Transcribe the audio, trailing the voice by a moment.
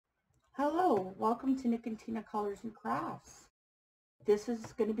Hello, welcome to Nick and Tina Colors and Crafts. This is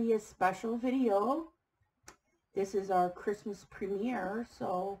going to be a special video. This is our Christmas premiere,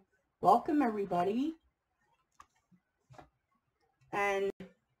 so welcome everybody. And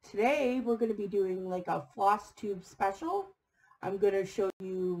today we're going to be doing like a Flosstube special. I'm going to show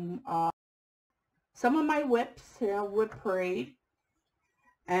you some of my WIPs, WIP parade.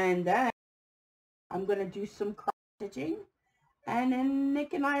 And then I'm going to do some cross stitching. And then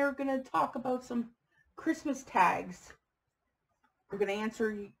Nick and I are going to talk about some Christmas tags. We're going to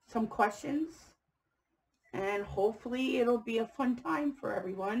answer some questions. And hopefully it'll be a fun time for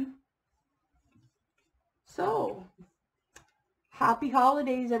everyone. So, happy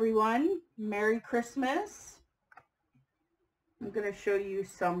holidays everyone. Merry Christmas. I'm going to show you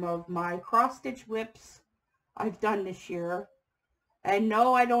some of my cross-stitch WIPs I've done this year. And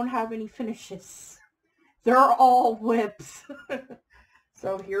no, I don't have any finishes. They're all WIPs.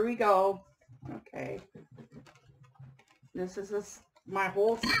 So here we go. Okay. This is my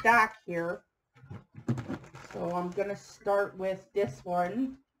whole stack here. So I'm going to start with this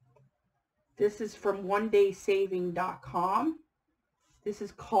one. This is from onedaysaving.com. This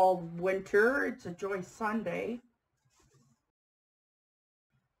is called Winter. It's a Joy Sunday.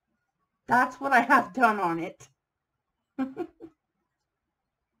 That's what I have done on it.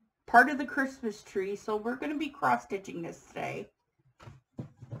 Part of the Christmas tree, so we're going to be cross-stitching this today.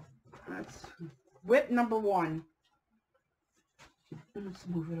 That's WIP number 1. Let's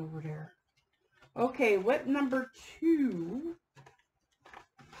move it over there. Okay, WIP number 2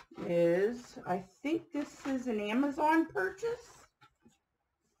 is, I think this is an Amazon purchase.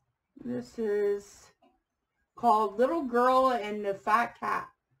 This is called Little Girl and the Fat Cat.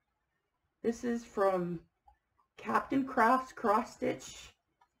 This is from Captain Crafts Cross Stitch.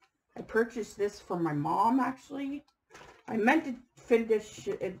 I purchased this for my mom, actually. I meant to finish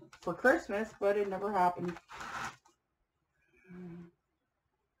it for Christmas, but it never happened.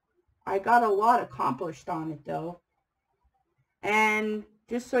 I got a lot accomplished on it, though. And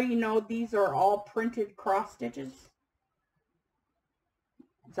just so you know, these are all printed cross stitches.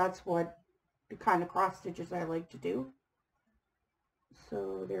 That's what the kind of cross stitches I like to do.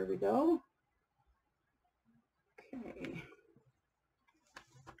 So there we go. Okay.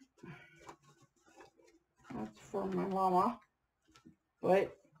 That's for my mama,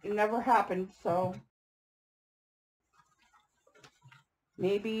 but it never happened, so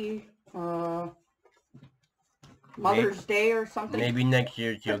maybe Mother's Day or something. Maybe next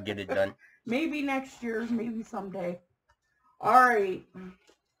year she'll get it done. Maybe next year, maybe someday. Alright,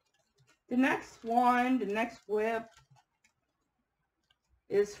 the next WIP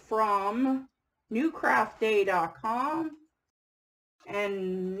is from newcraftday.com.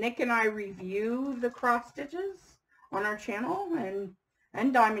 And Nick and I review the cross stitches on our channel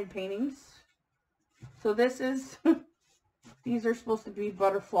and diamond paintings. So this is, these are supposed to be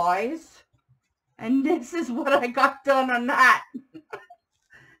butterflies. And this is what I got done on that.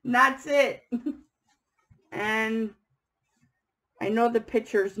 And that's it. And I know the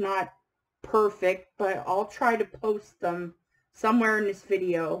picture's not perfect, but I'll try to post them somewhere in this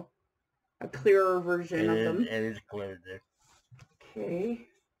video. A clearer version of them. It is clear there. Okay,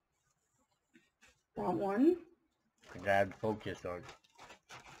 that one. I gotta focus on.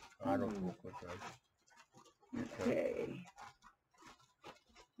 Autofocus on. Okay.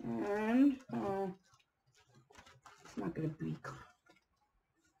 And it's not gonna be.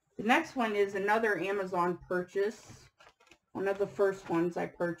 The next one is another Amazon purchase. One of the first ones I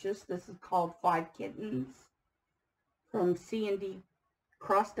purchased. This is called 5 Kittens from C&D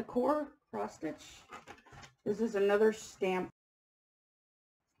Cross Decor Cross Stitch. This is another stamp.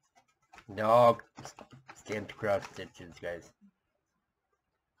 Dog stamped cross stitches, guys.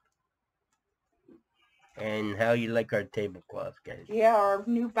 And how you like our tablecloth, guys? Yeah, our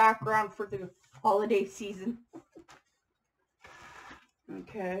new background for the holiday season.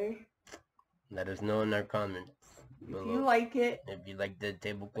 Okay. Let us know in our comments below. If you like it. If you like the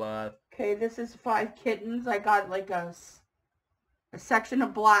tablecloth. Okay, this is 5 Kittens. I got like a section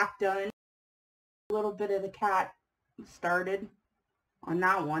of black done. A little bit of the cat started on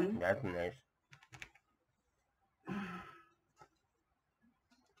that one. That's nice.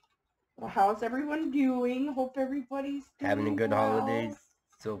 Well, how's everyone doing? Hope everybody's doing Having a good well. holidays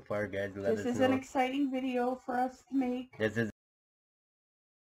so far, guys. Let us know. This is an exciting video for us to make. This is.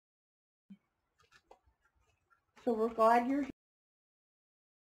 So we're glad you're here.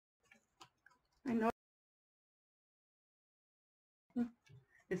 I know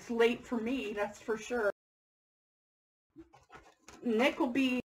it's late for me, that's for sure. Nick will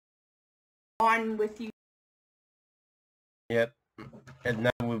be on with you. Yep. If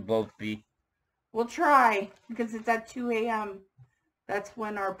not, we'll both be. We'll try, because it's at 2 a.m. That's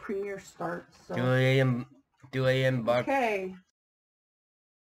when our premiere starts. So. 2 a.m. 2 a.m. box. Okay.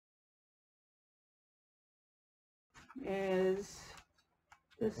 This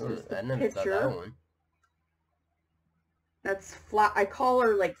is the I never picture. saw that one. That's I call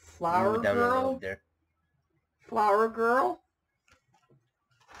her like Flower Girl. There. Flower Girl.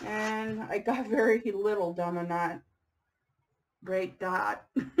 And I got very little done on that right dot.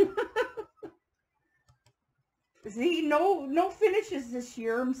 See, no finishes this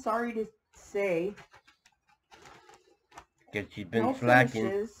year, I'm sorry to say. Because she's been slacking.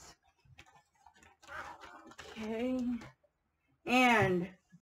 Finishes. Okay. And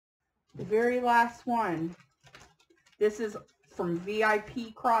the very last one. This is from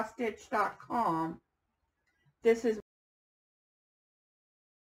VIPcrossstitch.com. This is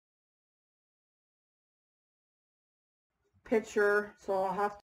picture, so I'll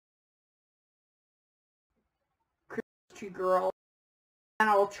have to Christmas tree girl, and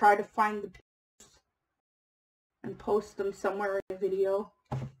I'll try to find the pictures and post them somewhere in the video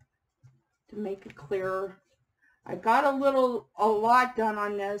to make it clearer. I got a lot done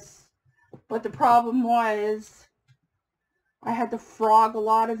on this, but the problem was I had to frog a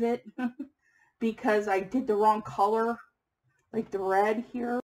lot of it because I did the wrong color, like the red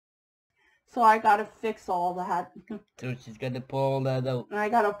here. So I gotta fix all that. So she's got to pull all that out. And I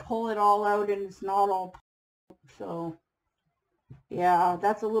gotta pull it all out, and it's not all pulled. So yeah,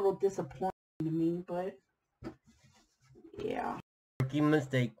 that's a little disappointing to me, but yeah. Rookie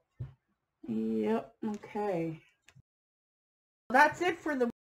mistake. Yep, okay. That's it for the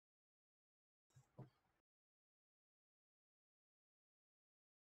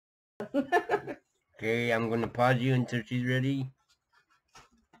Okay, I'm going to pause you until she's ready.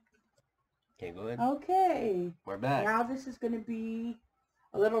 Okay, go ahead. Okay. We're back. Now this is going to be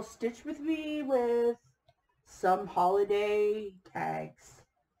a little stitch with me with some holiday tags.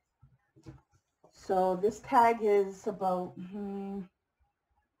 So this tag is about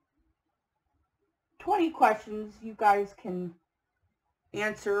 20 questions you guys can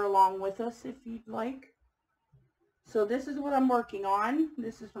answer along with us if you'd like. So this is what I'm working on.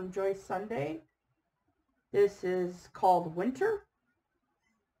 This is from Joyce Sunday. This is called Winter.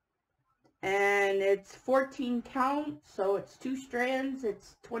 And it's 14 count, so it's 2 strands.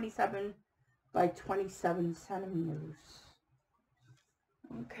 It's 27 by 27 centimeters.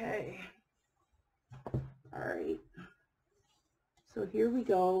 Okay. Alright. So here we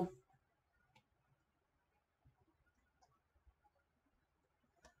go.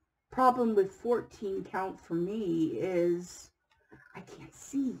 Problem with 14 count for me is I can't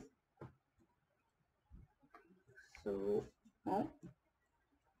see. So, well,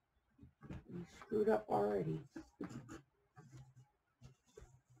 we screwed up already.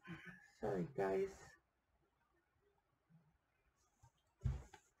 Sorry, guys.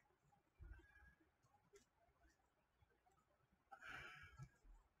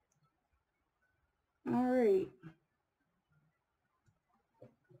 All right.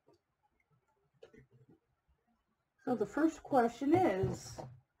 So the first question is,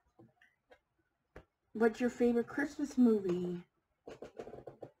 what's your favorite Christmas movie?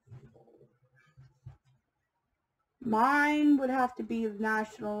 Mine would have to be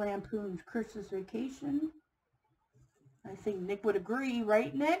National Lampoon's Christmas Vacation. I think Nick would agree,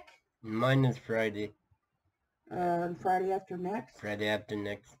 right, Nick? Mine is Friday. Friday After Next. Friday After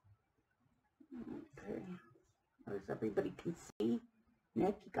Next. Okay. As everybody can see,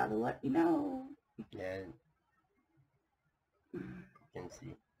 Nick, you gotta let me know. Yeah. You can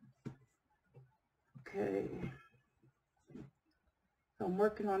see. Okay. So I'm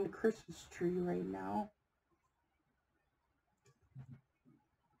working on the Christmas tree right now.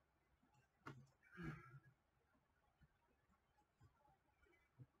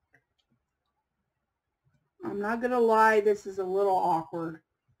 I'm not gonna lie, this is a little awkward.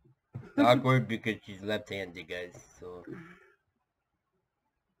 Awkward because she's left-handed, guys, so...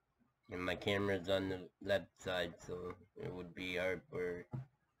 And my camera's on the left side, so it would be hard for her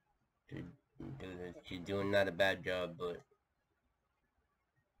to do this. She's doing not a bad job, but...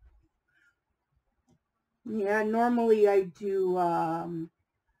 Yeah, normally I do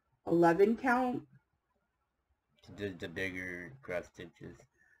 11 count. She does the bigger cross stitches.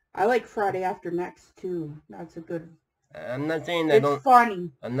 I like Friday After Next too. That's a good... I'm not saying I don't... It's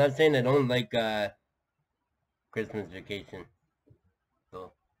funny. I'm not saying I don't like Christmas Vacation.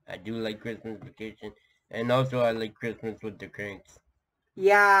 So, I do like Christmas Vacation. And also I like Christmas with the Cranks.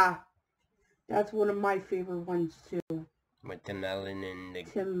 Yeah. That's one of my favorite ones too. With Tim Allen and the...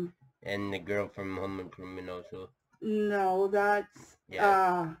 Tim... And the girl from Home Improvement also. No, that's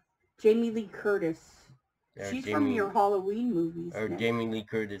Yeah. Jamie Lee Curtis. Or She's from your Halloween movies. Or Nick. Jamie Lee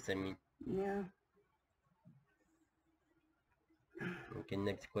Curtis, I mean. Yeah. Okay,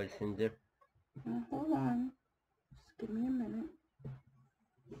 next question there. Hold on. Just give me a minute.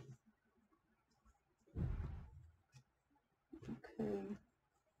 Okay.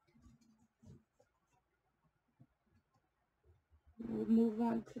 We'll move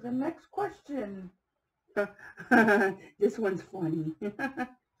on to the next question. This one's funny.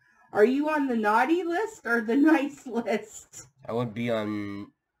 Are you on the naughty list or the nice list? I would be on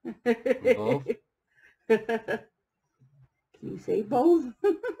both. Can you say both?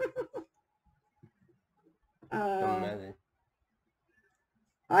 Don't matter.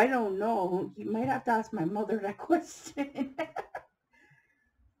 I don't know. You might have to ask my mother that question.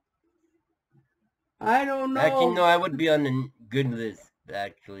 I don't know. Actually, no, I would be on the good list,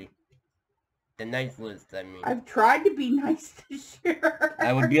 actually. The nice list, I mean. I've tried to be nice this year.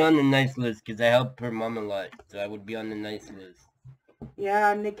 I would be on the nice list because I help her mom a lot. So I would be on the nice list.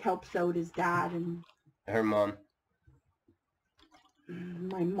 Yeah, Nick helps out his dad and her mom.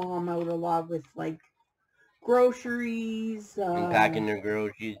 My mom out a lot with, like, groceries. Unpacking their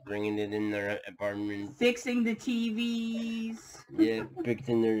groceries, bringing it in their apartment. Fixing the TVs. Yeah,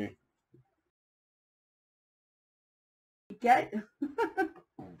 fixing their... Get?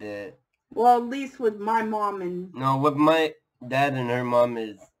 Well, at least with my mom and... No, with my dad and her mom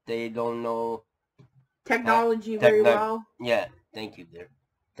is they don't know... Technology very well. Yeah, thank you there.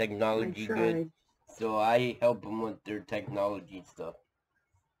 Technology good. So I help them with their technology stuff.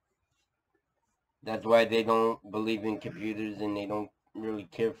 That's why they don't believe in computers and they don't really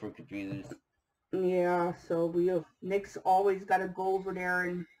care for computers. Yeah, so Nick's always got to go over there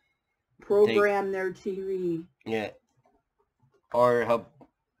and program their TV. Yeah. Or help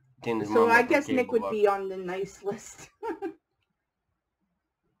Tina's mom. So I guess Nick would be on the nice list.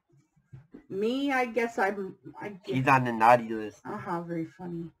 Me, I guess He's on the naughty list. Very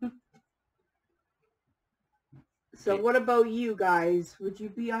funny. So what about you guys? Would you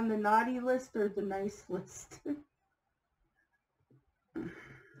be on the naughty list or the nice list?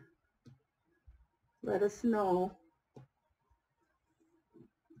 Let us know.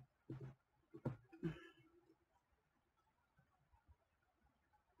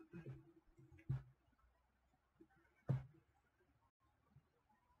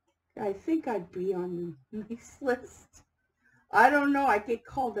 I think I'd be on the nice list. I don't know. I get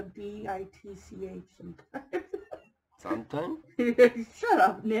called a B-I-T-C-H sometimes. Sometimes? Shut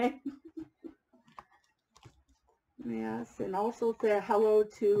up, Nick. Yes, and also say hello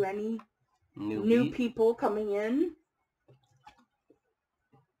to any new people coming in.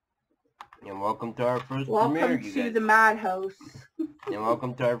 And welcome to our first premiere, Welcome to the Madhouse. And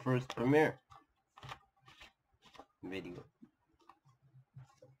welcome to our first premiere video.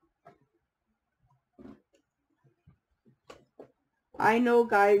 I know,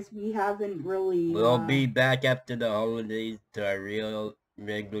 guys, we haven't really... We'll be back after the holidays to our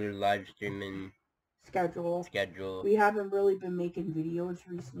regular live streaming schedule. We haven't really been making videos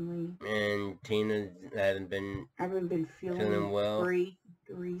recently. And Tina haven't been feeling well great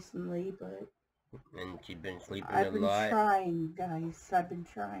recently, but... And she's been sleeping a lot. I've been trying, guys. I've been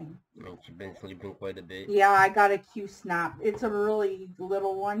trying. And she's been sleeping quite a bit. Yeah, I got a Q-snap. It's a really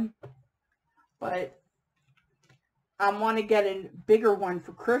little one. But I want to get a bigger one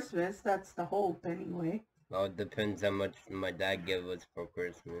for Christmas. That's the hope, anyway. Well, it depends how much my dad gave us for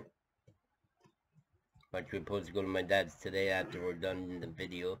Christmas. But we're supposed to go to my dad's today after we're done in the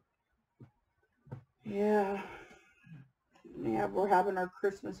video. Yeah. Yeah, we're having our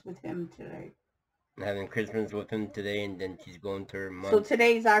Christmas with him today. Having Christmas with him today, and then she's going to her mom. So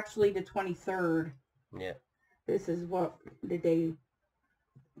today's actually the 23rd. Yeah. This is what the day...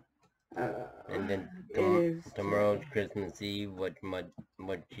 and then tomorrow's Christmas Eve, what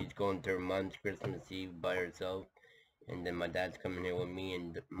she's going to her mom's Christmas Eve by herself, and then my dad's coming here with me,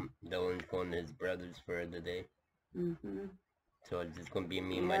 and Dylan's going to his brother's for the day. So it's just gonna be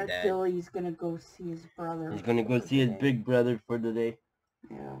me and my dad. Billy's gonna go see his brother. He's gonna go see his big brother for the day.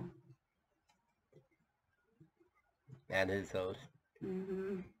 Yeah. At his house.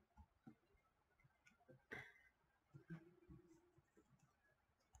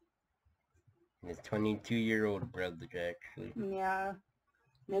 His 22-year-old brother, actually. Yeah.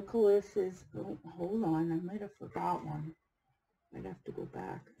 Nicholas is... Oh, hold on. I might have forgot one. I'd have to go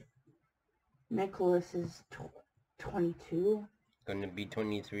back. Nicholas is 22. Gonna be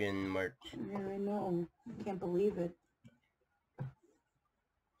 23 in March. Yeah, I know. I can't believe it.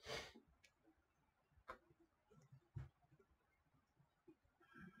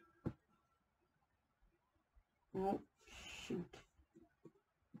 Oh, shoot.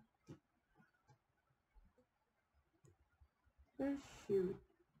 Oh, shoot.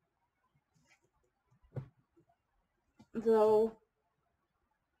 So,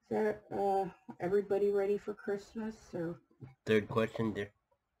 is that, everybody ready for Christmas, or? Third question there.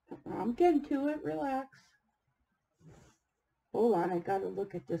 I'm getting to it, relax. Hold on, I gotta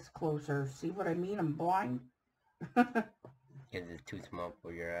look at this closer. See what I mean? I'm blind. Because it's too small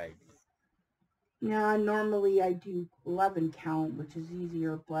for your eyes. Yeah, normally I do 11 count, which is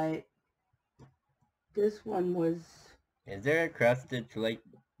easier, but this one was... Is there a cross stitch light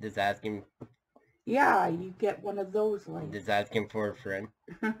that's asking? Yeah, you get one of those lights. That's asking for a friend.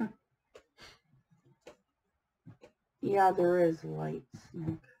 Yeah, there is lights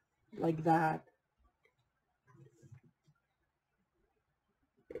like that.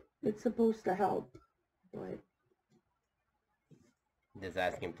 It's supposed to help, but... That's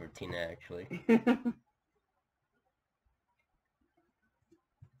asking for Tina, actually.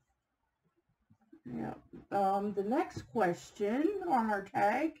 Yeah. The next question on our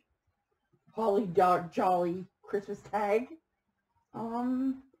tag, Holly Dog Jolly Christmas tag.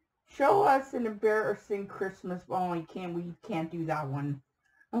 Show us an embarrassing Christmas. Oh, we can't do that one.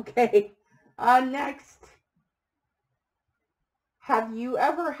 Okay. Next. Have you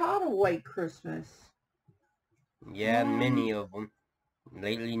ever had a white Christmas? Yeah, many of them.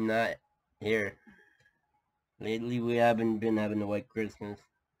 Lately, not here. Lately, we haven't been having a white Christmas.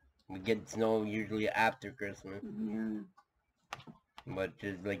 We get snow usually after Christmas. Yeah. But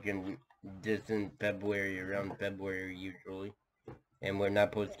just like in February, around February usually. And we're not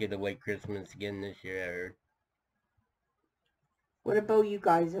supposed to get a white Christmas again this year, I heard. What about you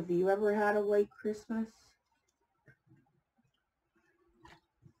guys? Have you ever had a white Christmas?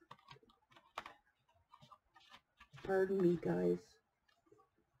 Pardon me, guys.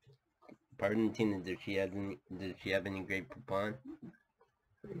 Pardon Tina, does she have any great poupon?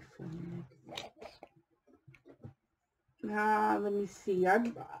 Pretty funny. Let me see. I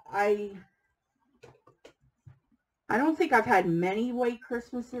don't think I've had many white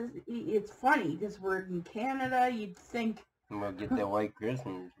Christmases. It's funny because we're in Canada. You'd think We'll get that white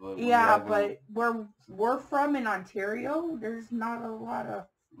Christmas, but yeah, but where we're from in Ontario, there's not a lot of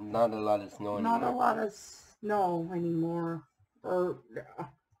snow anymore. Not a lot of snow anymore. Or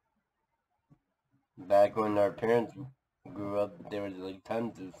back when our parents grew up, there was like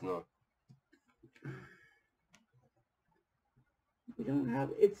tons of snow. we don't have.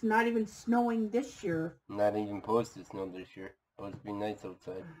 It's not even snowing this year. Not even supposed to snow this year. Supposed to be nice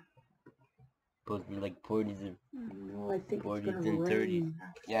outside. Supposed to be like 40s No, I think 40s it's gonna and 30s. rain.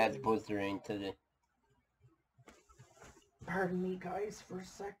 Yeah, it's supposed to rain today. Pardon me, guys, for a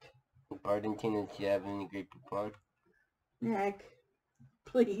sec. Pardon Tina, do you have any great poupon? Nick,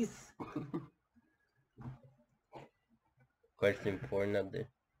 please. Question 4, another.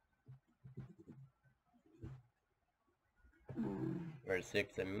 Or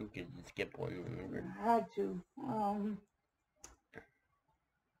 6, I mean, because you skip one, remember? I had to.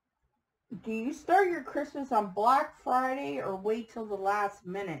 Do you start your Christmas on Black Friday or wait till the last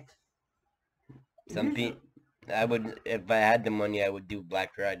minute? Some people, I would, if I had the money, I would do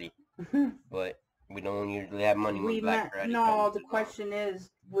Black Friday. But we don't usually have money when Black Friday No, comes the question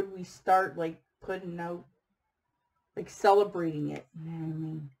is, would we start, like, putting out, like, celebrating it? You know what I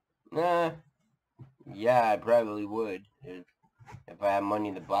mean? Nah. Yeah, I probably would. If I had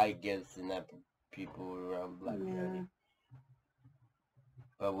money to buy gifts and that people around Black Friday.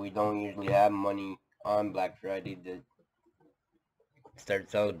 But we don't usually have money on Black Friday to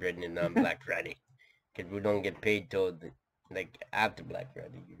start celebrating it on Black Friday. Because we don't get paid till, like, after Black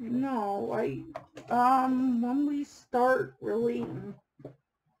Friday usually. No, when we start, really,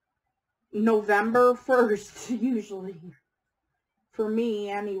 November 1st, usually. For me,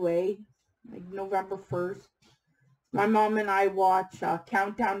 anyway. Like, November 1st. My mom and I watch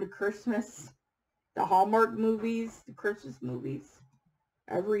Countdown to Christmas. The Hallmark movies, the Christmas movies.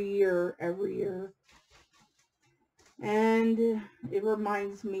 Every year. And it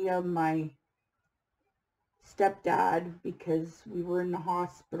reminds me of my stepdad because we were in the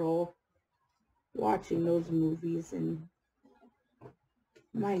hospital watching those movies, and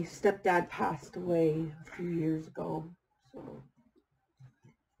my stepdad passed away a few years ago.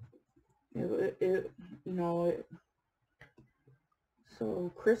 So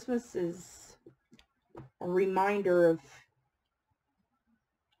so Christmas is a reminder of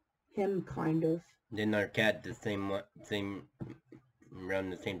him, kind of. Then our cat, around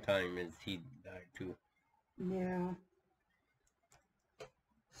the same time as he died too. Yeah.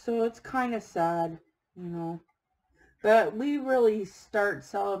 So it's kind of sad, But we really start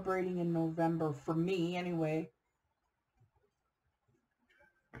celebrating in November, for me anyway.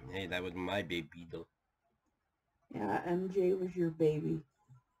 Hey, that was my baby though. Yeah, MJ was your baby.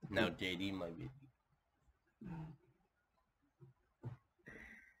 Now JD my baby.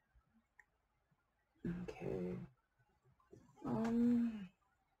 Okay.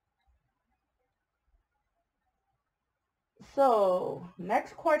 So,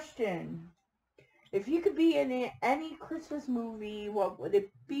 next question. If you could be in any Christmas movie, what would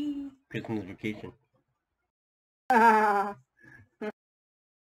it be? Christmas Vacation.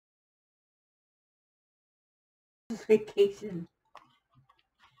 Vacation.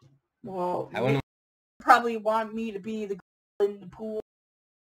 Well, I wouldn't. Probably want me to be the girl in the pool.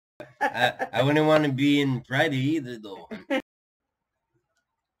 I wouldn't want to be in Friday either though.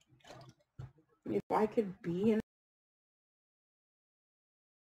 If I could be in.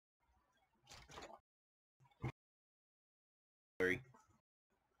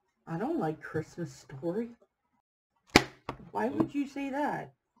 I don't like Christmas Story. Why would you say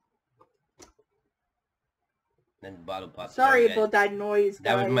that? Then bottle pop. Sorry about that noise,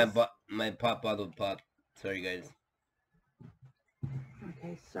 guys. That was my pop bottle pop. Sorry, guys.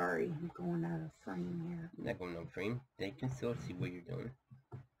 Okay, sorry. I'm going out of frame here. Not going out of frame. They can still see what you're doing.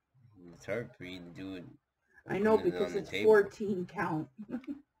 It's hard for you to do it. I know, because it's 14 count.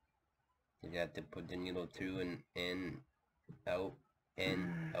 You have to put the needle through and in, out,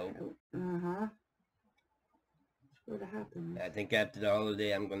 in, out. Uh-huh. That's what happens. I think after the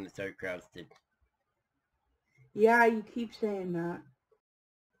holiday, I'm going to start cross stitch. Yeah, you keep saying that.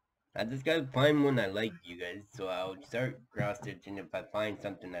 I just gotta find one I like, you guys. So I'll start cross stitching if I find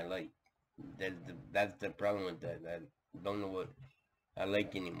something I like. That's the problem with that. I don't know what I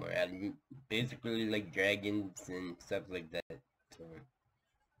like anymore. I basically like dragons and stuff like that. So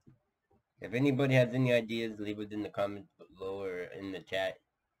if anybody has any ideas, leave it in the comments below or in the chat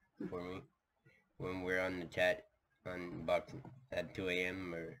for me when we're on the chat on boxing at 2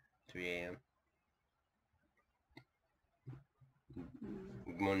 a.m. or 3 a.m.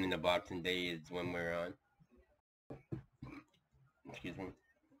 Morning the Boxing Day is when we're on. Excuse me.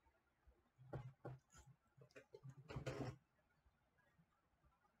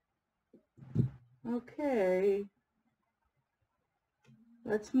 Okay.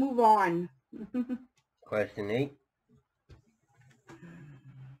 Let's move on. Question 8.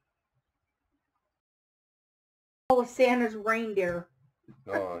 All of Santa's reindeer.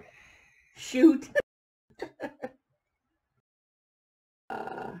 Oh. Shoot.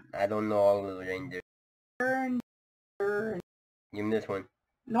 I don't know all of the reindeer. You missed one.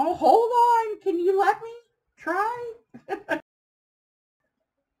 No, hold on. Can you let me try?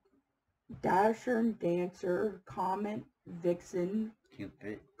 Dasher and Dancer, Comet, Vixen,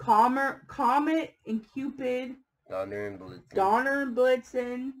 Cupid, Comet and Cupid, Donner and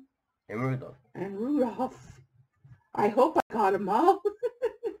Blitzen, and Rudolph. And Rudolph. I hope I got them all.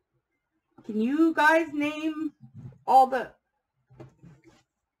 Can you guys name all the...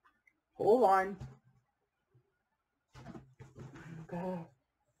 Hold on. Okay.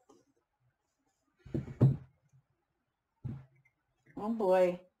 Oh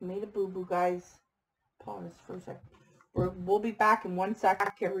boy, made a boo-boo, guys. Pause for a second. We'll be back in 1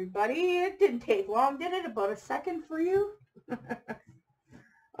 sec, everybody. It didn't take long, did it? About a second for you?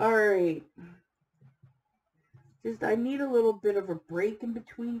 Alright. Just, I need a little bit of a break in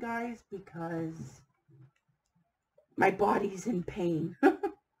between, guys, because my body's in pain.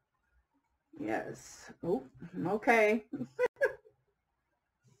 Yes. Oh, okay.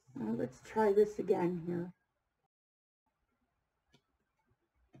 Well, let's try this again here.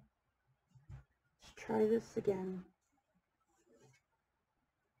 Let's try this again.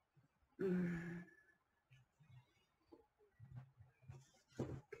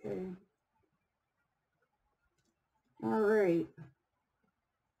 Okay. All right.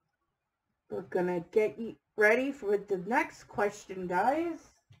 We're gonna get you ready for the next question, guys.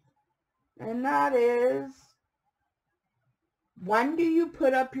 And that is, when do you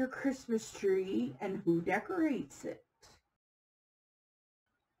put up your Christmas tree and who decorates it?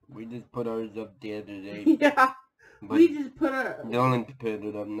 We just put ours up the other day. Yeah, we just put it. Dylan put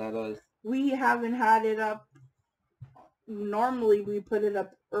it up, not us. We haven't had it up. Normally we put it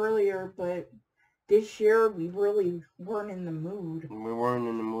up earlier, but this year we really weren't in the mood. We weren't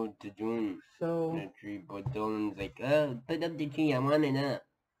in the mood to do the tree, but Dylan's like, oh, put up the tree, I want it up.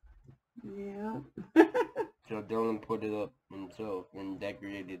 Yeah. So Dylan put it up himself and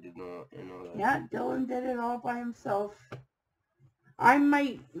decorated it and all that. Yeah, Dylan did it all by himself. I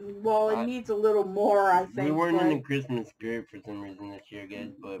might, well, it needs a little more, I think. We weren't in the Christmas spirit for some reason this year,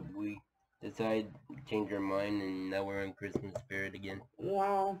 guys, but we decided to change our mind, and now we're in Christmas spirit again.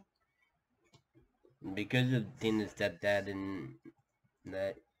 Wow. Because of Tina's stepdad and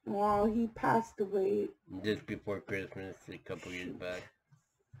That. Well, he passed away Just before Christmas, a couple years back.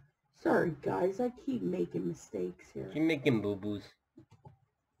 Sorry, guys. I keep making mistakes here. She's making boo-boos.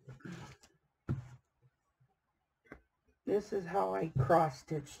 This is how I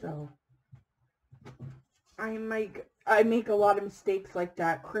cross-stitch, though. I make a lot of mistakes like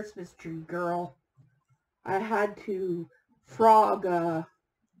that Christmas tree girl. I had to frog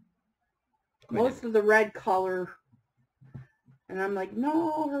most of the red color. And I'm like,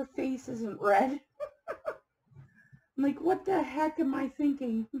 no, her face isn't red. I'm like, what the heck am I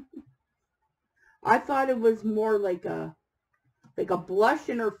thinking? I thought it was more like a blush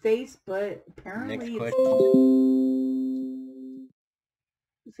in her face, but apparently Next it's... question.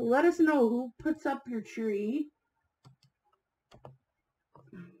 So let us know who puts up your tree.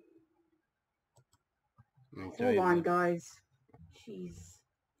 Hold on, guys. Jeez.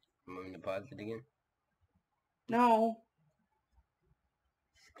 I'm going to pause it again. No.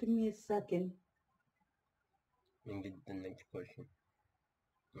 Just give me a second. And get the next question.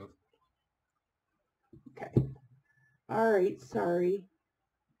 Oh. Okay. Alright, sorry.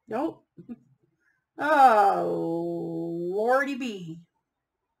 Nope. Oh, Lordy B.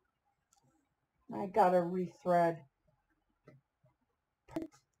 I gotta rethread.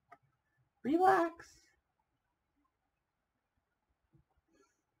 Relax.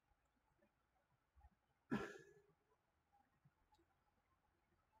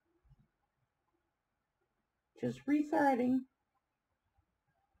 Just rethreading.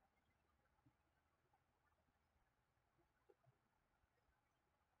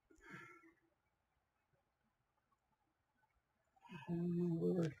 Oh my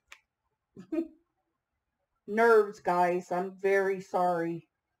Lord. Nerves, guys. I'm very sorry.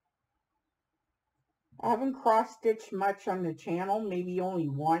 I haven't cross-stitched much on the channel, maybe only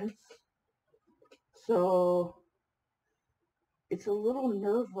once. So, it's a little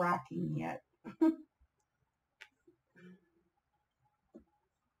nerve-wracking yet.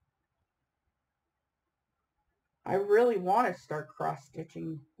 I really want to start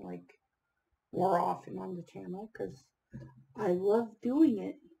cross-stitching, like, more often on the channel, because I love doing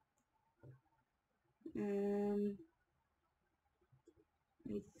it. And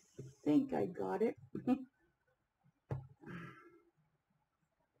I think I got it.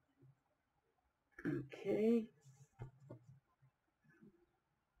 Okay.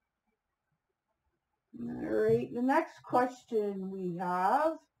 Alright, the next question we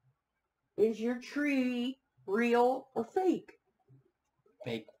have, is your tree real or fake?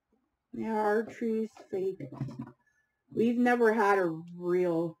 Fake. Yeah, our tree's fake. We've never had a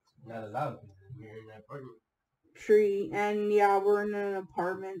real Not allowed. We're in an apartment. Tree, and yeah, we're in an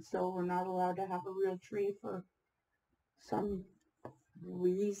apartment, so we're not allowed to have a real tree for some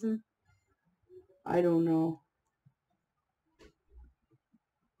reason. I don't know.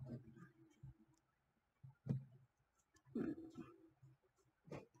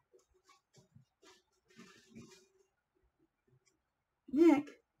 Nick.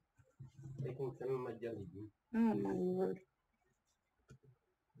 Taking some of my jelly beans. Oh my Lord.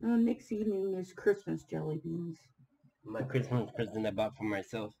 Oh, Nick's eating his Christmas jelly beans. My Christmas present I bought for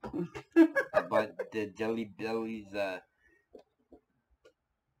myself. I bought the Jelly Bellies, the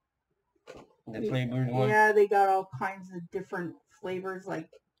flavored one. Yeah, they got all kinds of different flavors, like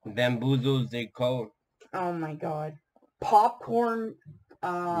Bamboozles, they call. Oh my God. Popcorn,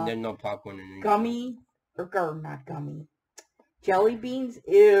 There's no popcorn in it. Gummy, or not gummy. Jelly beans,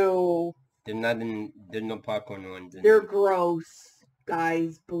 ew. There's no popcorn ones. They're gross,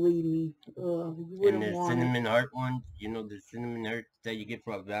 guys, believe me. Ugh, and the cinnamon heart ones, you know, the cinnamon hearts that you get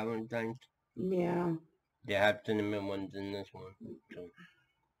for Valentine's? Yeah. They have cinnamon ones in this one.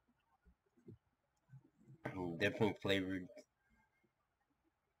 So, different flavored.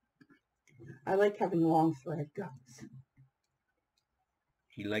 I like having long thread, guys.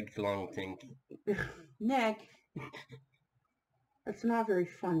 He likes long things. Nick. That's not very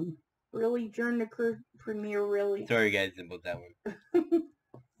funny. Really? During the premiere, really? Sorry guys about that one.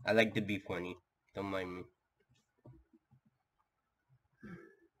 I like to be funny. Don't mind me.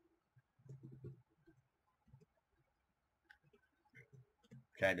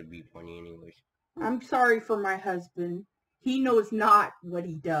 Try to be funny anyways. I'm sorry for my husband. He knows not what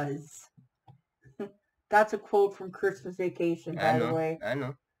he does. That's a quote from Christmas Vacation, by the way. I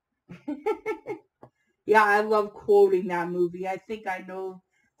know. Yeah, I love quoting that movie. I think I know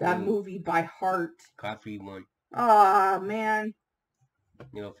that movie by heart. Coffee one. Ah, man.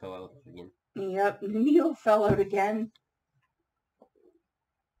 Neil fell out again. Yep, Neil fell out again.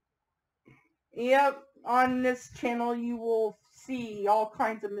 Yep, on this channel you will see all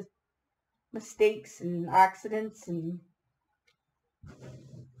kinds of mistakes and accidents and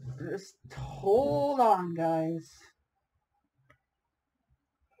Just hold on, guys.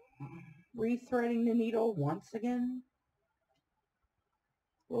 Rethreading the needle once again.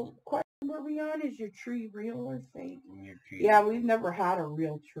 Well, question were we on? Is your tree real or fake? Your tree. Yeah, we've never had a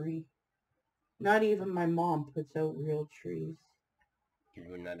real tree. Not even my mom puts out real trees. Because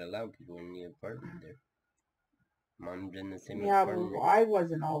we're not allowed to go in the apartment there. Mom's in the same Yeah, apartment. well, I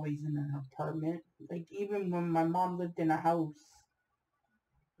wasn't always in an apartment. Like, even when my mom lived in a house,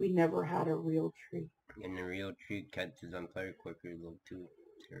 we never had a real tree. And the real tree catches on fire quicker though too,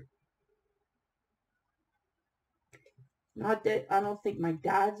 sir. Not that I don't think my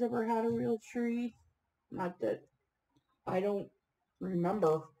dad's ever had a real tree. Not that I don't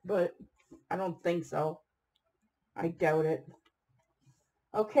remember, but I don't think so. I doubt it.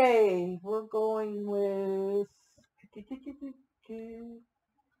 Okay, we're going with...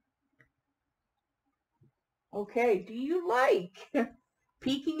 Okay, do you like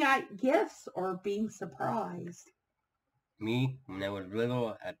peeking at gifts or being surprised? Me, when I was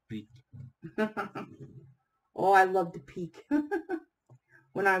little, I peeked. Oh, I love to peek.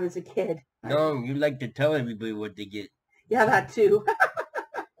 When I was a kid. No, you like to tell everybody what they get. Yeah, that too.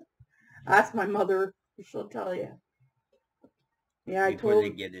 Ask my mother. She'll tell you. Yeah, before they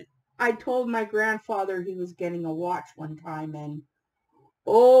get it. I told my grandfather he was getting a watch one time, and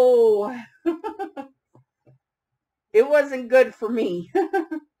oh, it wasn't good for me.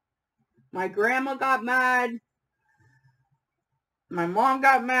 My grandma got mad. My mom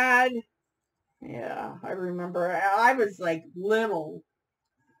got mad. Yeah, I remember. I was like little,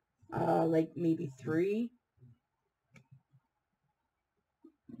 like maybe 3.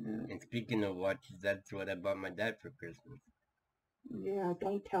 And speaking of watches, that's what I bought my dad for Christmas. Yeah,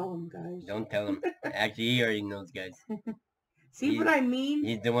 don't tell him, guys. Don't tell him. Actually, he already knows, guys. See what I mean?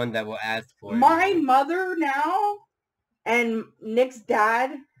 He's the one that will ask for it. My mother now and Nick's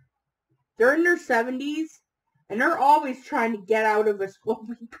dad, they're in their 70s, and they're always trying to get out of us what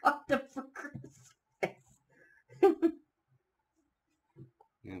we got them for Christmas.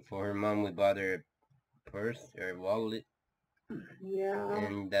 And for her mom, we bought her a purse or a wallet. Yeah.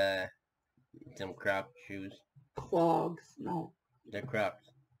 And some Crocs shoes. Clogs, no. They're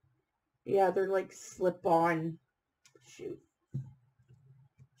Crocs. Yeah, they're like slip-on shoes.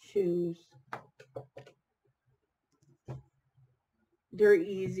 They're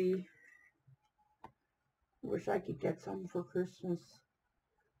easy. Wish I could get some for Christmas.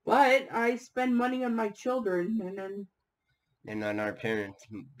 But I spend money on my children and on our parents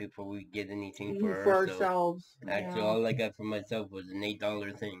before we get anything for ourselves. Actually, yeah. all I got for myself was an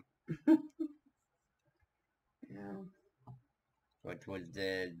 $8 thing. Yeah. Which was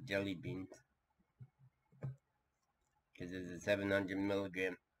the jelly beans. Because it's a 700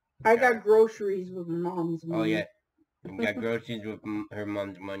 milligram. I got groceries with my mom's money. Oh, yeah. We got groceries with her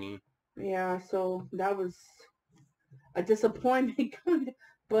mom's money. Yeah, so that was a disappointment,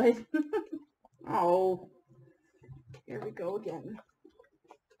 but oh, here we go again.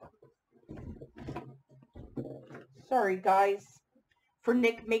 Sorry, guys, for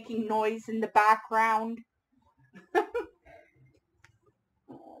Nick making noise in the background. Oh,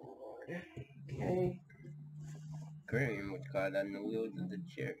 Lord. Okay. Graham was caught on the wheels of the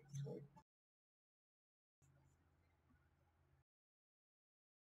chair. So.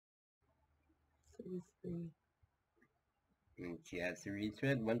 And she has to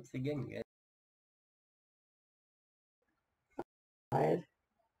retread once again, guys.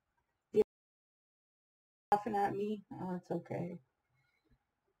 You're laughing at me? Oh, it's okay.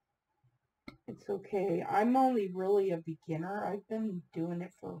 It's okay. I'm only really a beginner. I've been doing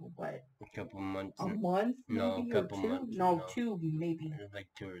it for what? A couple months. A month? No, maybe, a couple or 2? months. No, 2 maybe. Like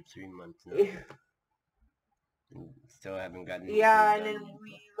 2 or 3 months now. Still haven't gotten it. Yeah, and then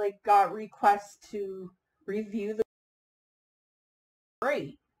we like got requests to review the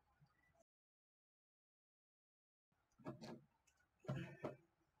rate.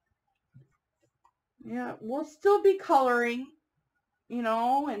 Yeah, we'll still be coloring, you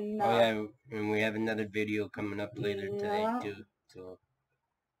know, and oh yeah, and we have another video coming up later today too. So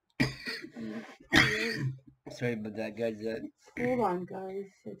sorry about that, guys. Hold on,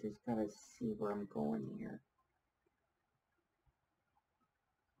 guys. I just gotta see where I'm going here.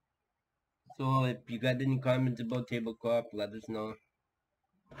 So if you got any comments about tablecloth, let us know.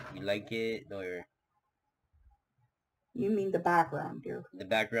 If you like it, or you mean the background, dear? The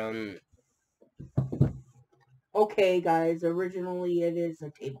background. Okay, guys. Originally, it is a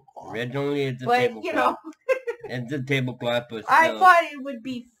tablecloth. Originally, it's a tablecloth. But you know, it's a tablecloth. But I thought it would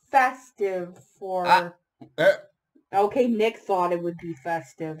be festive for. Okay, Nick thought it would be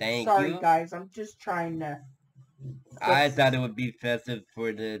festive. Sorry, guys. I'm just trying to I thought it would be festive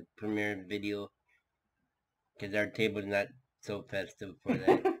for the premiere video. Because our table's not so festive for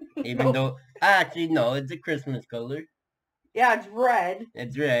that. Even though, actually, no, it's a Christmas color. Yeah, it's red.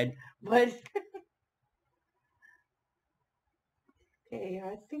 It's red. But, okay,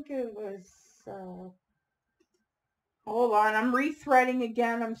 I think it was, hold on, I'm rethreading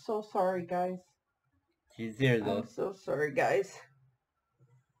again. I'm so sorry, guys. She's here, though. I'm so sorry, guys.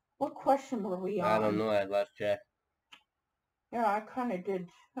 What question were we on? I don't know, I lost track. Yeah, I kind of did.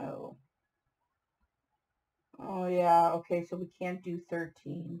 Oh, yeah, okay, so we can't do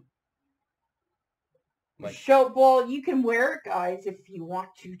 13. What? Well, you can wear it, guys, if you want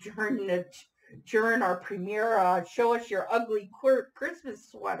to during our premiere. Show us your ugly Christmas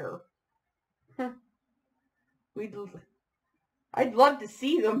sweater. I'd love to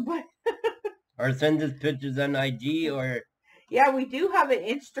see them, but or send us pictures on IG, or yeah, we do have an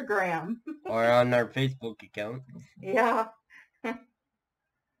Instagram. or on our Facebook account. Yeah.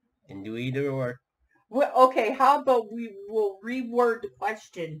 Can do either or. Well, okay, how about we will reword the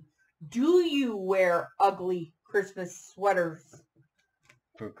question. Do you wear ugly Christmas sweaters?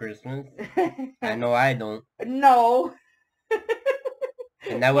 For Christmas? I know I don't. No.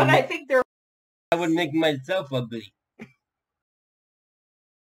 And that would I think they're... I would make myself ugly.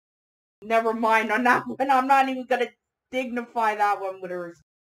 Never mind on that one. I'm not even going to dignify that one with hers.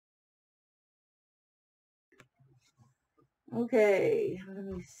 Okay, let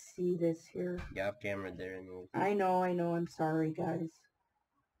me see this here. You have camera there anyway. I know. I'm sorry, guys.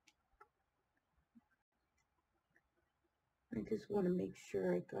 I just want to make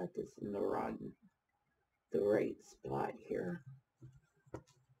sure I got this in the right spot here.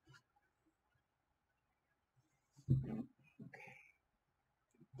 Okay.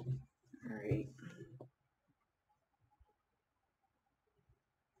 All right.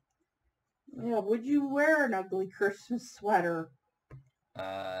 Yeah, would you wear an ugly Christmas sweater?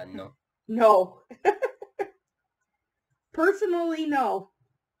 No. No. Personally, no.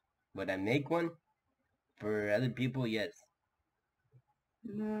 Would I make one? For other people, yes.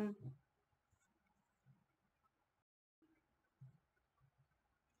 No.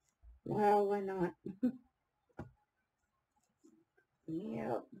 Well, why not?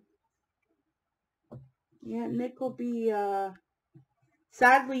 Yep. Yeah, Nick will be,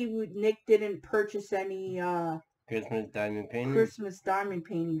 sadly, Nick didn't purchase any, Christmas diamond painting? Christmas diamond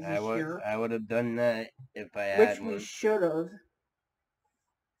paintings this year. I would have done that if I had one. Which we should have.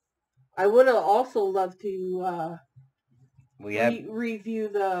 I would have also loved to, review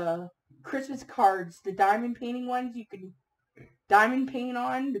the Christmas cards, the diamond painting ones you can diamond paint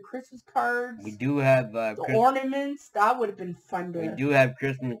on, the Christmas cards. We do have the ornaments. That would have been fun to... We do have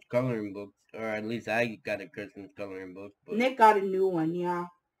Christmas coloring books, or at least I got a Christmas coloring book. But Nick got a new one, yeah.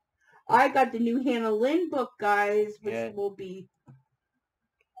 I got the new Hannah Lynn book, guys, which will be...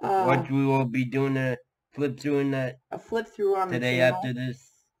 what we will be doing a flip through in that... A flip through on today the channel. After this.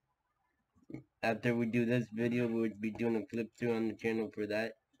 After we do this video, we'll be doing a flip through on the channel for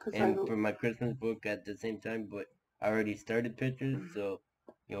that. And for my Christmas book at the same time, but I already started pictures, so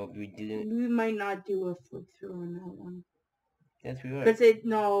you'll be doing... We might not do a flip through on that one. Yes, we are. Because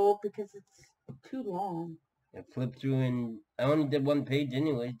it's too long. I flipped through and I only did one page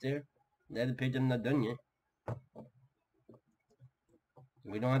anyways there. The other page I'm not done yet.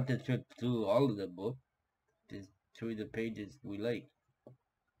 We don't have to flip through all of the book. Just through the pages we like.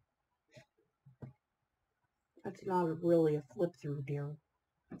 That's not really a flip through, dear.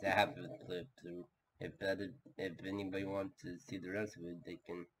 It's a half of a flip through. If anybody wants to see the rest of it, they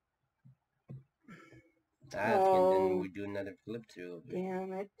can ask, and then we do another flip through of it.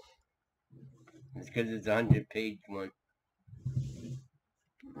 Damn it. It's because it's a 100-page one.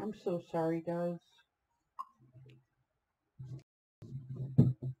 I'm so sorry, guys.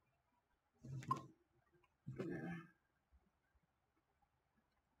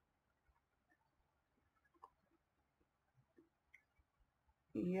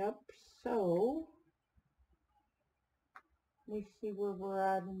 Yep, so let me see where we're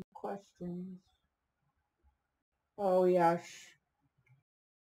at in questions. Oh yeah,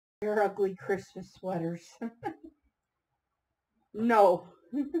 your ugly Christmas sweaters. No.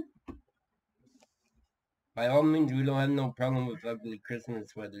 By all means, we don't have no problem with ugly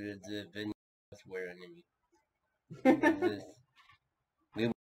Christmas sweaters if any of us wearing any.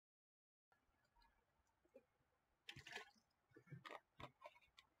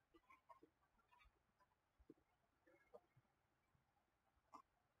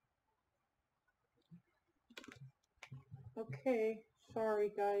 Okay,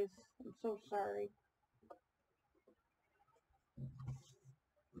 sorry guys. I'm so sorry.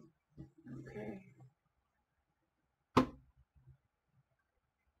 Okay.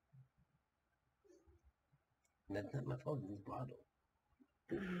 That's not my fault, this bottle.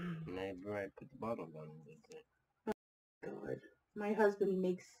 Whenever I put the bottle down, that's it. God. My husband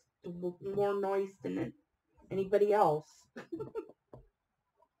makes more noise than anybody else.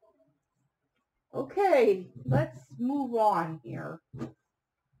 Okay, let's move on here.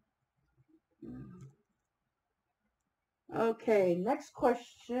 Okay, next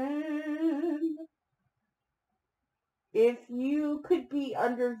question. If you could be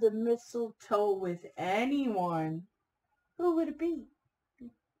under the mistletoe with anyone, who would it be?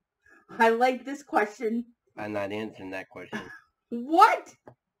 I like this question. I'm not answering that question. What?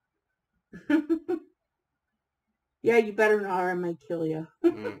 Yeah, you better not or I might kill you.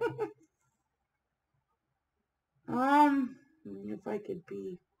 If I could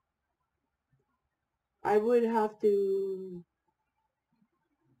be, I would have to,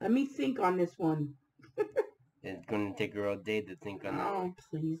 let me think on this one. It's going to take her all day to think on that. Oh,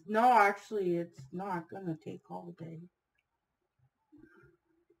 please. No, actually, it's not going to take all day.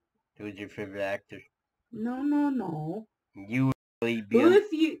 Who's your favorite actor? No. You would really be Who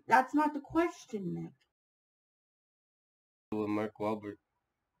if you, that's not the question, Nick. with Mark Wahlberg.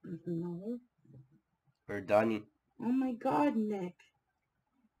 No. Or Donnie. Oh my God, Nick.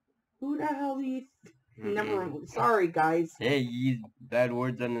 Who the hell do you... Never... Sorry, guys. Hey, you use bad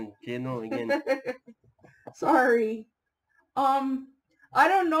words on the channel again. Sorry. I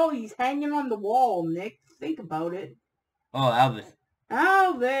don't know. He's hanging on the wall, Nick. Think about it. Oh, Elvis.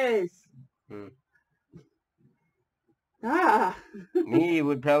 Elvis. Ah. Me, it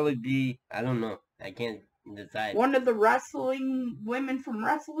would probably be, I don't know. I can't decide. One of the wrestling women from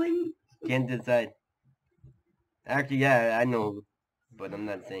wrestling? Can't decide. Actually, yeah, I know, but I'm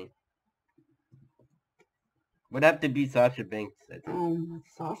not saying. Would have to be Sasha Banks, I think. Oh,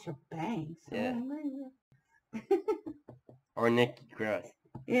 Sasha Banks. Yeah. Oh, or Nikki Cross.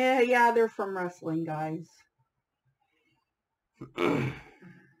 Yeah, they're from wrestling, guys. And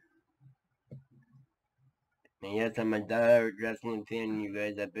yes, I'm a diehard wrestling fan, you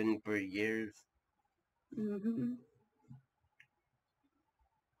guys. I've been for years. Mm-hmm.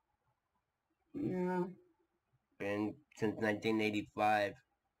 Yeah. Been since 1985.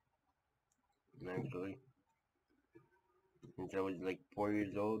 Actually. Since I was like 4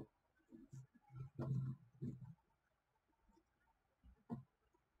 years old.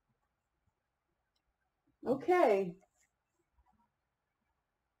 Okay.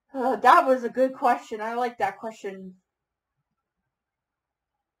 That was a good question. I like that question.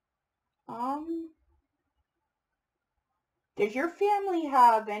 Does your family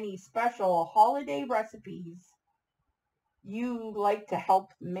have any special holiday recipes you like to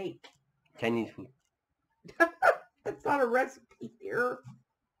help make? Chinese food. That's not a recipe, dear.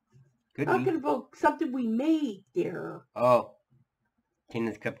 Could Talking be. about something we made, dear. Oh.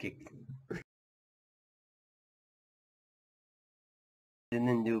 Tina's cupcakes.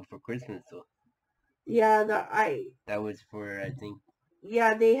 Didn't do it for Christmas though. Yeah, that was for, I think.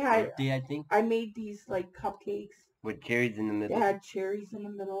 Yeah, they had birthday, I think. I made these like cupcakes with cherries in the middle. They had cherries in the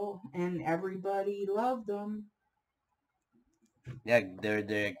middle, and everybody loved them. Yeah,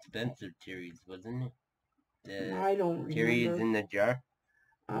 they're expensive cherries, wasn't it? I don't remember. Cherries in the jar.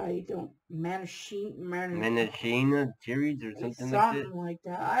 I don't. Maraschino cherries or something like that. Something like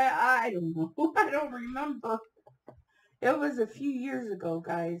that. I don't know. I don't remember. It was a few years ago,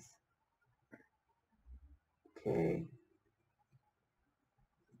 guys. Okay.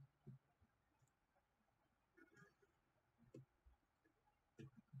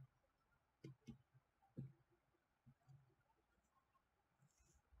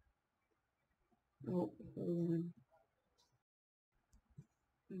 Oh, hold on.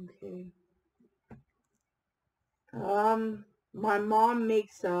 Okay. My mom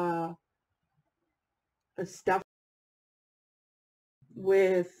makes a stuffed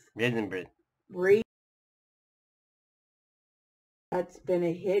with raisin bread. That's been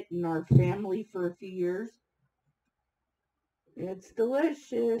a hit in our family for a few years. It's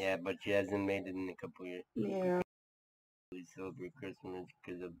delicious. Yeah, but she hasn't made it in a couple years. Yeah. We celebrate Christmas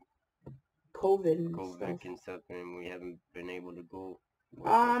because of COVID and stuff, and we haven't been able to go.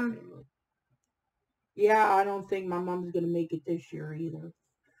 Yeah, I don't think my mom's gonna make it this year either.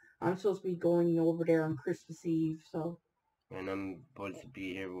 I'm supposed to be going over there on Christmas Eve, so. And I'm supposed to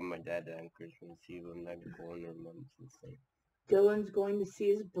be here with my dad on Christmas Eve. I'm not going to mom's and stuff. Dylan's going to see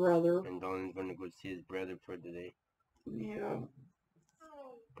his brother. And Dylan's going to go see his brother for the day. Yeah.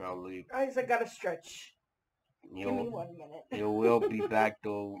 Probably. Guys, I gotta stretch. Give me 1 minute. You will be back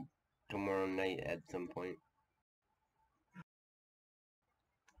though tomorrow night at some point.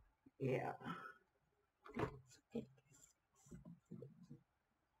 Yeah.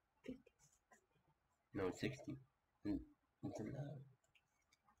 No, 60. It's a lot.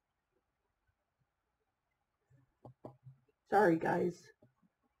 Sorry, guys.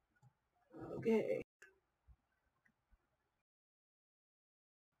 Okay.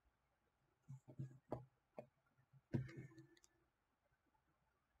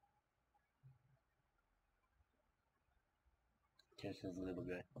 Just as a little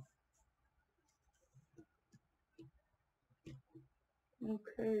guy.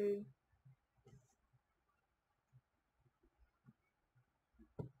 Okay.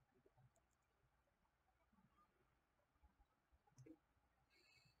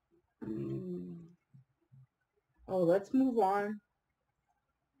 Oh, let's move on.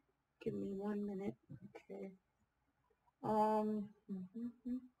 Give me 1 minute. Okay.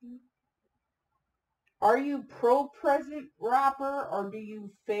 Are you pro present wrapper or do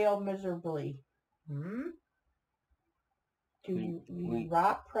you fail miserably? Do we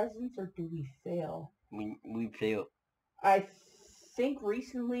wrap presents or do we fail? We fail. I think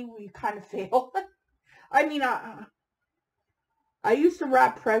recently we kind of fail. I mean, I used to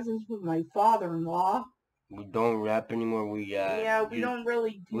wrap presents with my father-in-law. We don't wrap anymore. We don't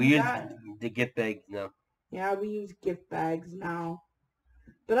really do that. We use the gift bags now. Yeah, we use gift bags now.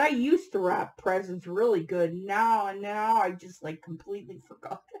 But I used to wrap presents really good. Now I just like completely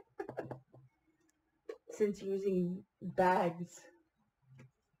forgot since using bags.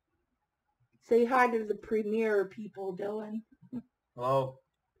 Say hi to the premiere people, Dylan. Hello.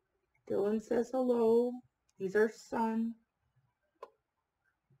 Dylan says hello. He's our son.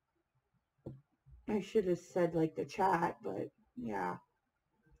 I should have said like the chat, but yeah.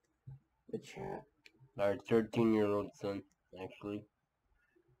 The chat. Our 13-year-old son, actually.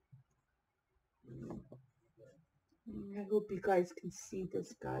 I hope you guys can see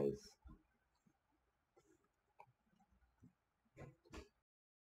this, guys.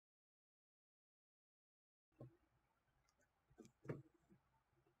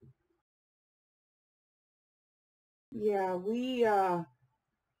 Yeah, we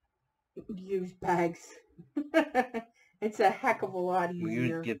use bags. It's a heck of a lot easier. We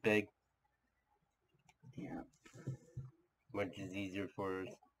use gift bag. Yeah. Which is easier for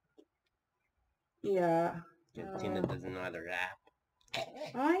us. Yeah. Tina doesn't know how to wrap.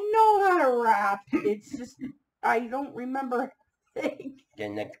 I know how to wrap. It's just I don't remember everything. Okay,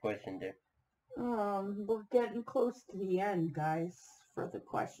 next question there. We're getting close to the end, guys, for the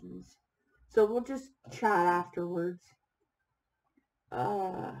questions. So we'll just chat afterwards.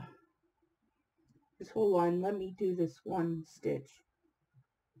 Just hold on, let me do this one stitch.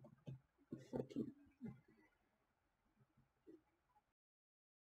 If I can.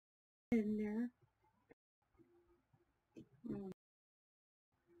 In there.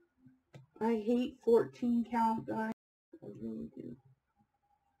 I hate 14 count, guys. I really do.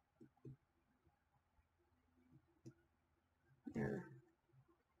 There.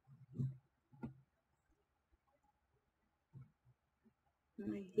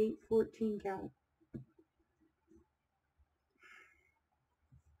 I hate 14 count.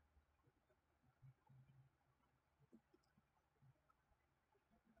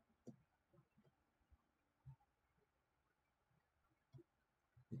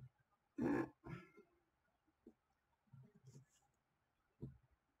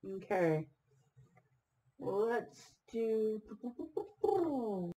 Okay. Let's do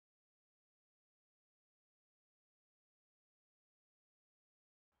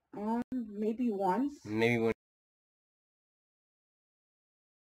maybe once. Maybe when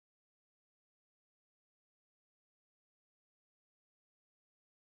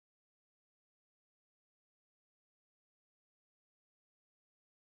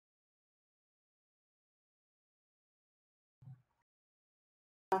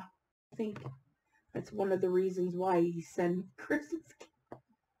I think that's one of the reasons why he sent Christmas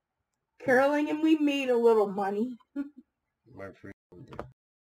caroling, and we made a little money. we're free.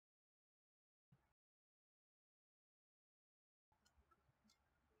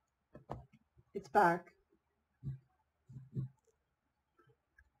 It's back.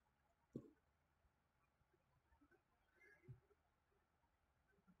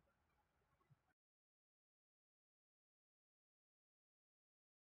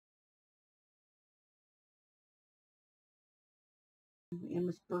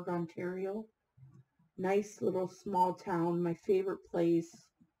 Amherstburg, Ontario. Nice little small town. My favorite place.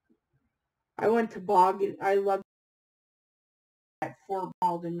 I went to Boggin. I loved at Fort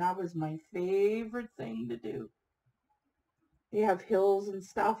Malden. That was my favorite thing to do. They have hills and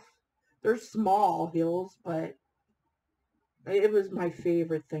stuff. They're small hills, but it was my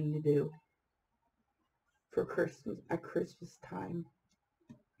favorite thing to do for Christmas at Christmas time.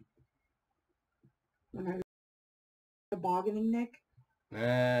 tobogganing, Nick?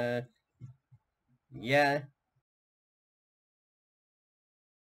 Yeah.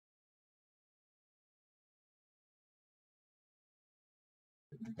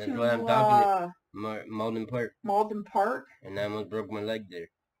 That's what I'm talking about. Malden Park. Malden Park? And I almost broke my leg there.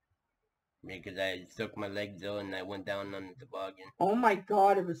 Because I stuck my legs out and I went down on the toboggan. Oh my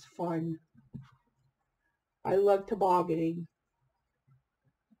god, it was fun. I love tobogganing.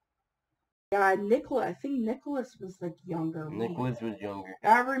 Yeah, I think Nicholas was like younger. Nicholas was younger.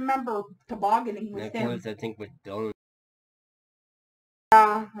 I remember tobogganing with him. Nicholas, I think, was Dylan.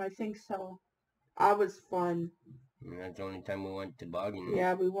 Yeah, I think so. That was fun. And that's the only time we went tobogganing.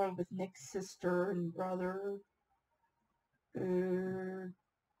 Yeah, we went with Nick's sister and brother. And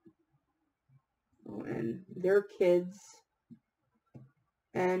their kids.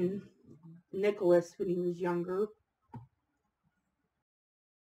 And Nicholas when he was younger.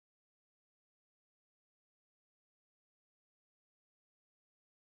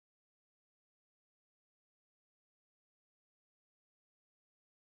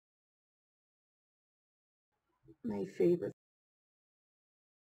 My favorite.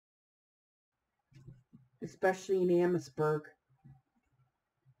 Especially in Amherstburg.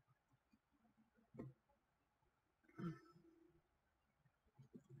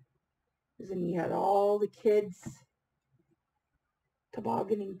 And he had all the kids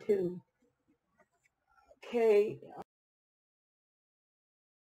tobogganing too. Okay.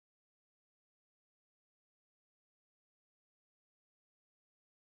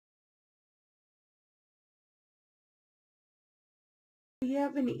 We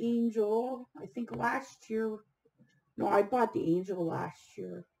have an angel. I think last year. No, I bought the angel last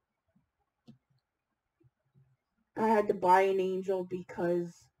year. I had to buy an angel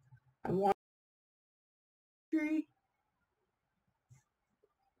because I wanted a tree.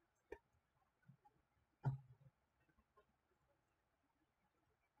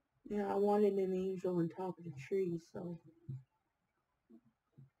 Yeah, I wanted an angel on top of the tree, so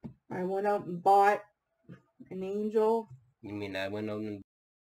I went out and bought an angel. You mean I went out and...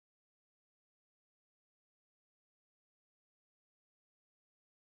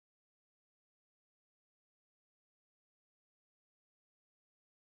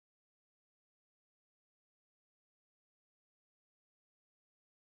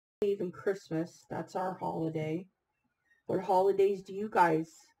 Even Christmas, that's our holiday. What holidays do you guys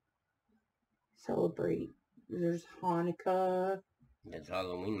celebrate? There's Hanukkah. That's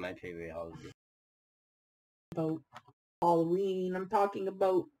Halloween, my favorite holiday. About Halloween, I'm talking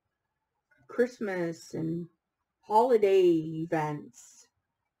about Christmas and holiday events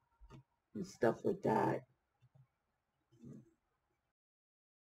and stuff like that.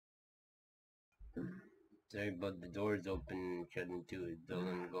 Sorry about the doors open and shutting too.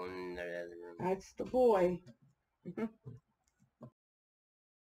 Dylan going in the other room. That's the boy.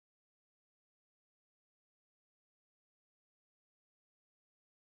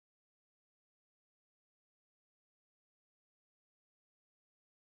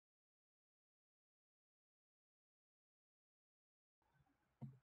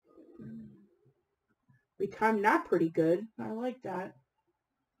 We timed that pretty good. I like that.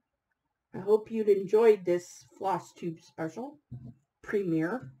 I hope you'd enjoyed this Flosstube special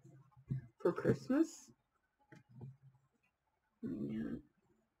premiere for Christmas. Yeah.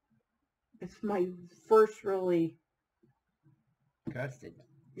 It's my first really Trusted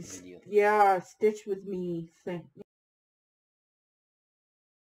video. Yeah, Stitch with Me thing.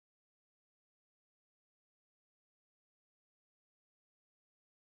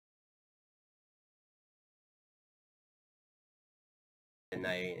 And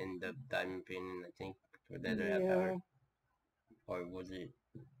I end up diamond painting, I think, for the other half hour. Or was it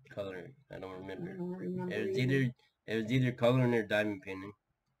color? I don't remember. I don't remember. It was either coloring or diamond painting.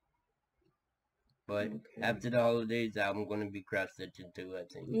 But after the holidays, I'm gonna be cross stitching too, I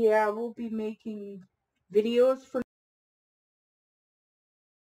think. Yeah, we'll be making videos for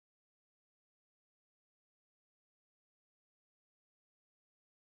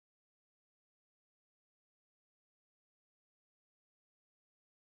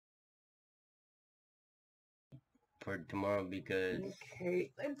tomorrow because...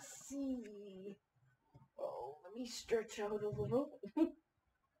 Okay, let's see. Oh, let me stretch out a little.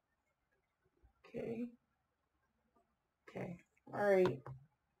 Okay. Okay. All right.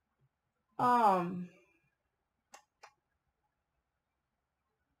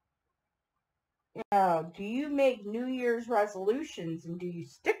 Yeah, do you make New Year's resolutions and do you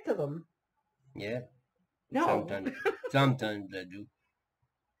stick to them? Yeah. No. Sometimes I do.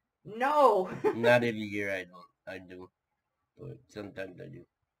 No. Not every year I do. But sometimes I do.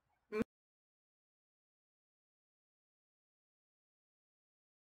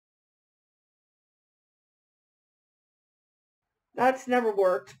 That's never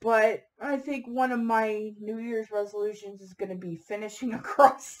worked, but I think one of my New Year's resolutions is going to be finishing a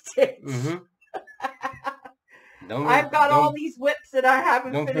cross stitch. I've got all these whips that I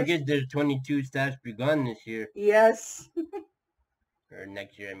haven't finished. Don't forget there's 22 stats begun this year. Yes. Or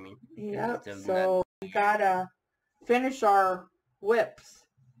next year, I mean. Yep, so we gotta finish our whips.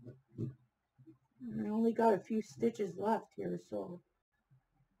 I only got a few stitches left here, so...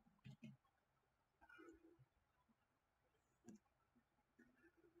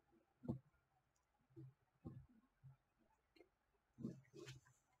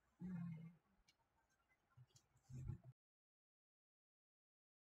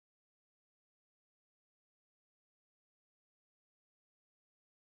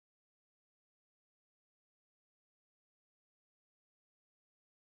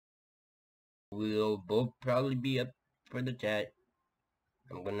 We'll both probably be up for the chat.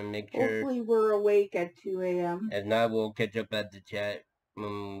 I'm gonna make sure. Hopefully we're awake at 2 a.m. If not, we'll catch up at the chat.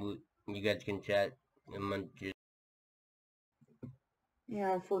 You guys can chat among you.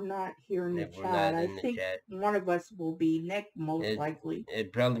 Yeah, if we're not here in the chat. I think one of us will be Nick, most likely.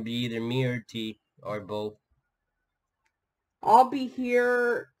 It'd probably be either me or T, or both. I'll be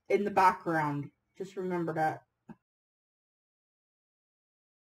here in the background. Just remember that.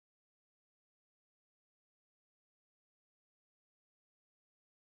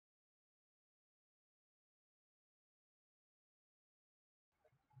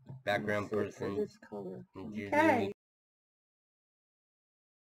 Background person. This color. Okay.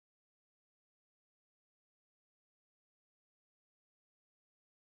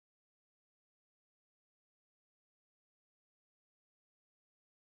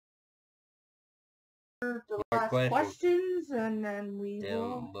 The last questions, and then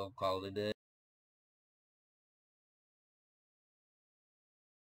we'll call it a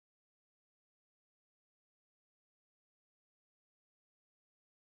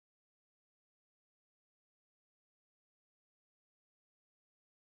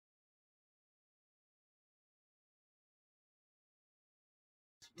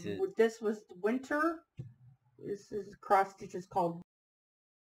This was winter. This is cross stitches called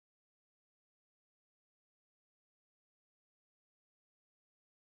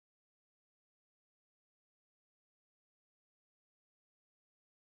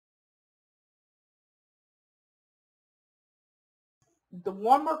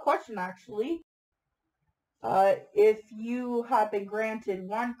one more question actually. If you had been granted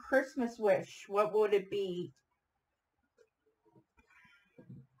one Christmas wish, what would it be?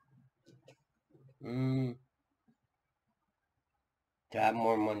 To have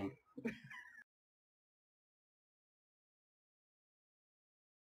more money.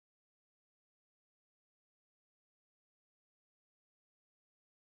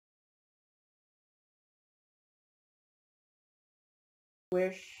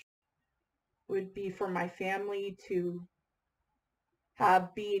 Wish would be for my family to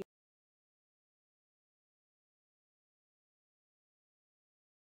be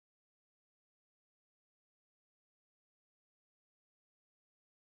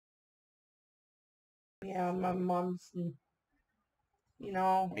yeah, my mom's, you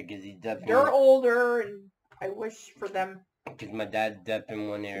know, because he's deaf. They're older, and I wish for them because my dad's deaf in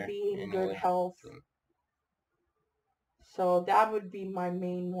one ear to be in good health. So that would be my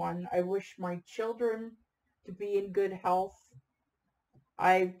main one. I wish my children to be in good health.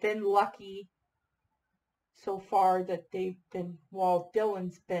 I've been lucky so far that they've been, well,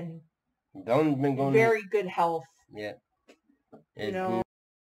 Dylan's been going very good health. Yeah. You know.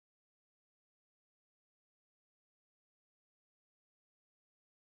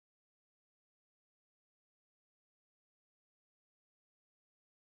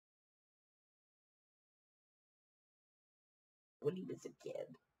 When he was a kid.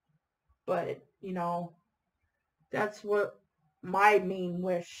 But, you know, that's what my main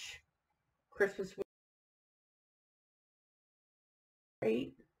wish, Christmas wish,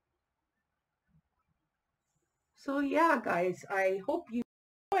 right? So yeah, guys, I hope you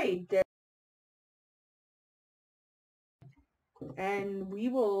enjoyed this. And we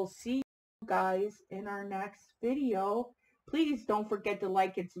will see you guys in our next video. Please don't forget to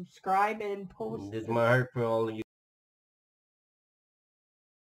like and subscribe and post. This is my heart for all of you.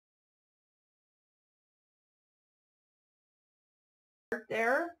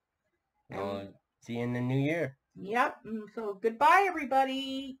 There. See you in the new year. Yep. So goodbye,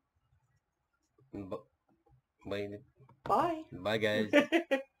 everybody. Bye. Bye. Bye, guys.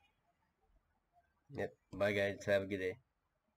 Yep. Bye, guys. Have a good day.